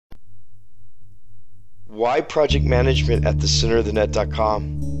Why project management at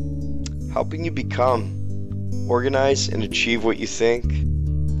TheCenterOfTheNET.com? Helping you become, organize, and achieve what you think.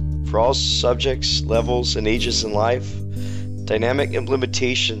 For all subjects, levels, and ages in life. Dynamic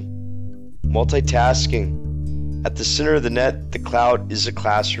implementation. Multitasking. At the center of the net, the cloud is a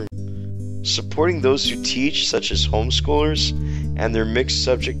classroom. Supporting those who teach, such as homeschoolers and their mixed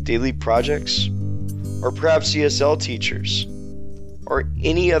subject daily projects, or perhaps ESL teachers, or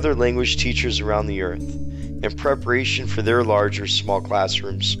any other language teachers around the earth, in preparation for their large or small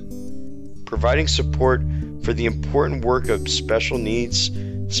classrooms. Providing support for the important work of special needs,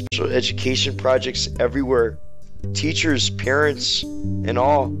 special education projects everywhere, teachers, parents, and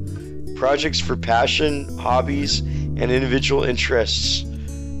all, projects for passion, hobbies, and individual interests,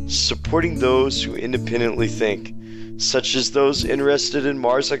 supporting those who independently think, such as those interested in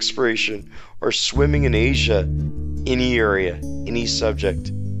Mars exploration or swimming in Asia, any area, any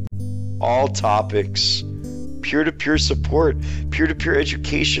subject, all topics, peer-to-peer support, peer-to-peer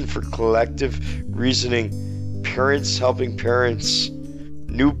education for collective reasoning, parents helping parents,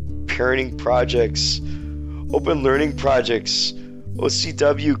 new parenting projects, open learning projects,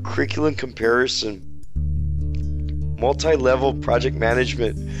 OCW curriculum comparison, multi-level project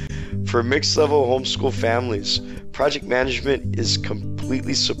management for mixed-level homeschool families. Project management is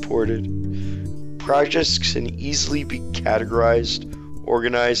completely supported. Projects can easily be categorized,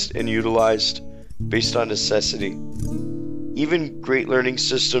 organized, and utilized based on necessity. Even great learning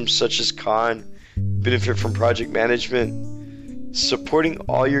systems such as Khan benefit from project management, supporting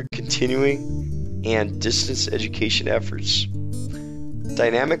all your continuing and distance education efforts.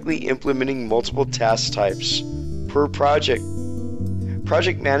 Dynamically implementing multiple task types per project.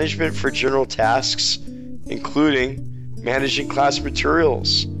 Project management for general tasks, including managing class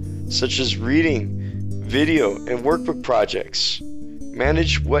materials, such as reading, video, and workbook projects.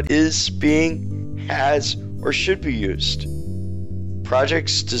 Manage what is, being, has, or should be used.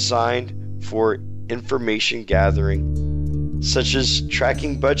 Projects designed for information gathering, such as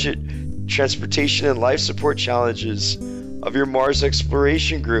tracking budget, transportation, and life support challenges of your Mars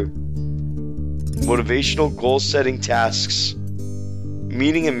exploration group. Motivational goal-setting tasks.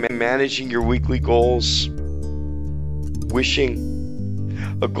 Meeting and managing your weekly goals. Wishing.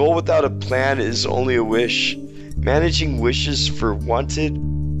 A goal without a plan is only a wish. Managing wishes for wanted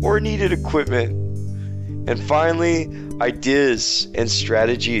or needed equipment. And finally, ideas and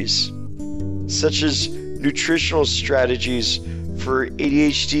strategies, such as nutritional strategies for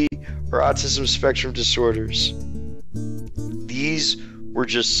ADHD or autism spectrum disorders. These were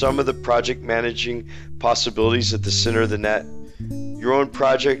just some of the project managing possibilities at the center of the net. Your own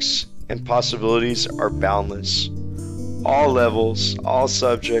projects and possibilities are boundless. All levels, all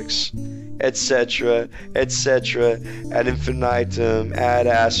subjects, etc., etc., ad infinitum, ad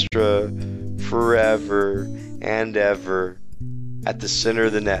astra, forever and ever. At the center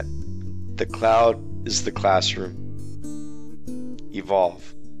of the net, the cloud is the classroom.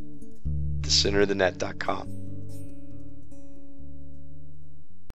 Evolve. TheCenterOfTheNet.com.